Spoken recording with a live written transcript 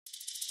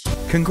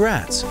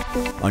Congrats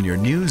on your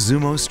new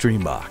Xumo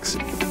Stream Box.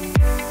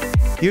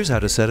 Here's how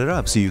to set it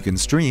up so you can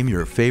stream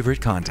your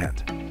favorite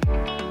content.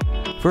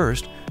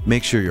 First,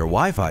 make sure your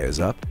Wi-Fi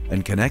is up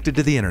and connected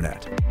to the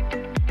internet.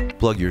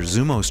 Plug your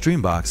Xumo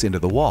Stream Box into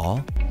the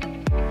wall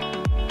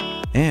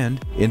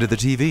and into the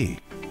TV.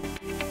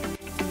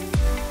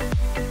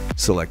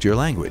 Select your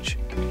language.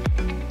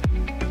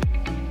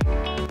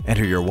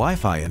 Enter your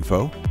Wi-Fi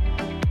info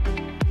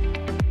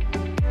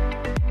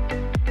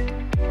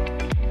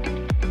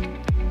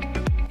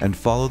and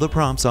follow the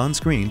prompts on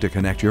screen to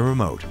connect your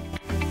remote.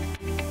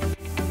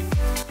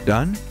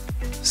 Done?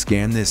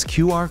 Scan this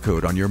QR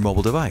code on your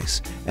mobile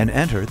device and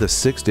enter the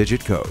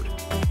 6-digit code.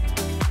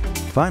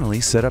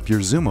 Finally, set up your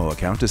Xumo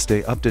account to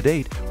stay up to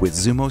date with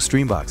Xumo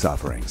Stream Box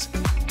offerings.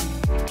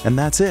 And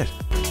that's it.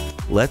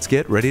 Let's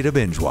get ready to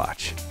binge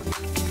watch.